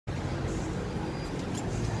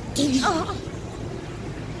Oh.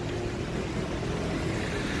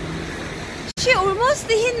 She almost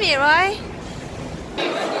hit me, right?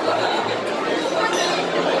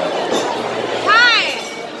 Hi!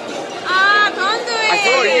 Don't do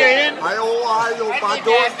it!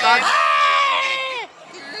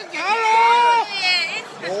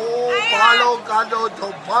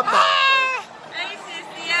 Racist,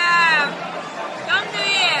 yeah! Don't do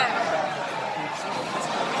it!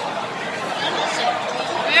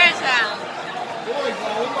 Where is that?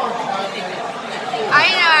 I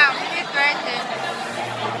know, it's racist.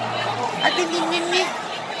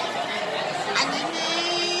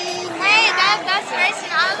 Hey, that's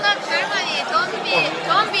racist. I love Germany.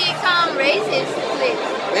 Don't become racist, please.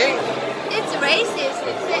 It's racist.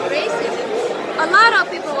 It's racist. A lot of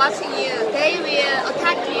people watching you. They will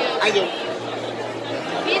attack you.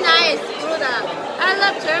 Be nice, Bruda. I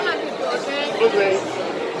love German people. Okay.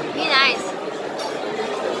 Be nice.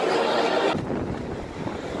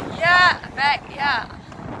 Yeah, back. Yeah.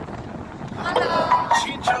 Hello.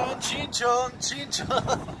 Ching.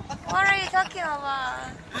 What are you talking about?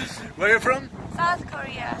 Where are you from? South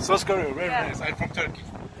Korea. South Korea, very nice. I'm from Turkey.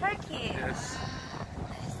 Turkey. Yes.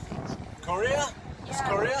 Nice. Korea? Is Yeah.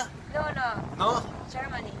 Korea? No. No?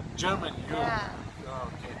 Germany. Germany. You. Yeah. Oh,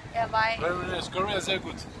 okay. Yeah, bye. Very nice. Korea is very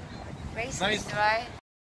good. Racist, Nice. right?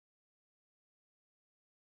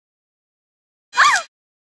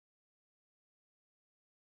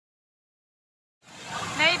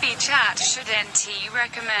 Maybe chat shouldn't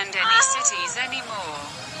recommend any cities anymore.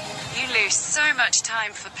 You lose so much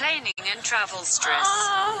time for planning and travel stress.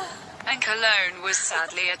 And Cologne was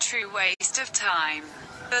sadly a true waste of time.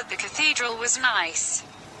 But the cathedral was nice.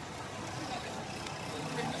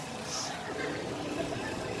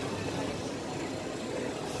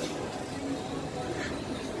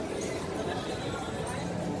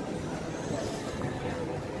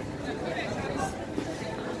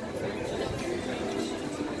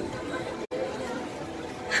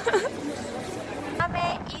 My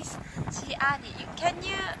name is Giannie. Can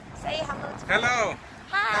you say hello to me? Hello.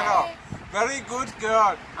 Hi. Hello. Very good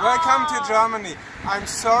girl. Welcome to Germany. I'm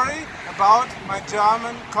sorry about my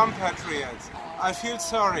German compatriots. I feel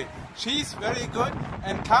sorry. She's very good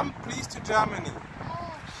and come please to Germany.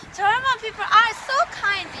 German people are so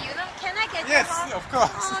kind, you know. Can I get Yes, your hug? of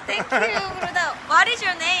course. Oh, thank you, Bruda. What is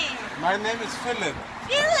your name? My name is Philip.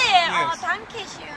 Philip. Yes. Oh, danke schön.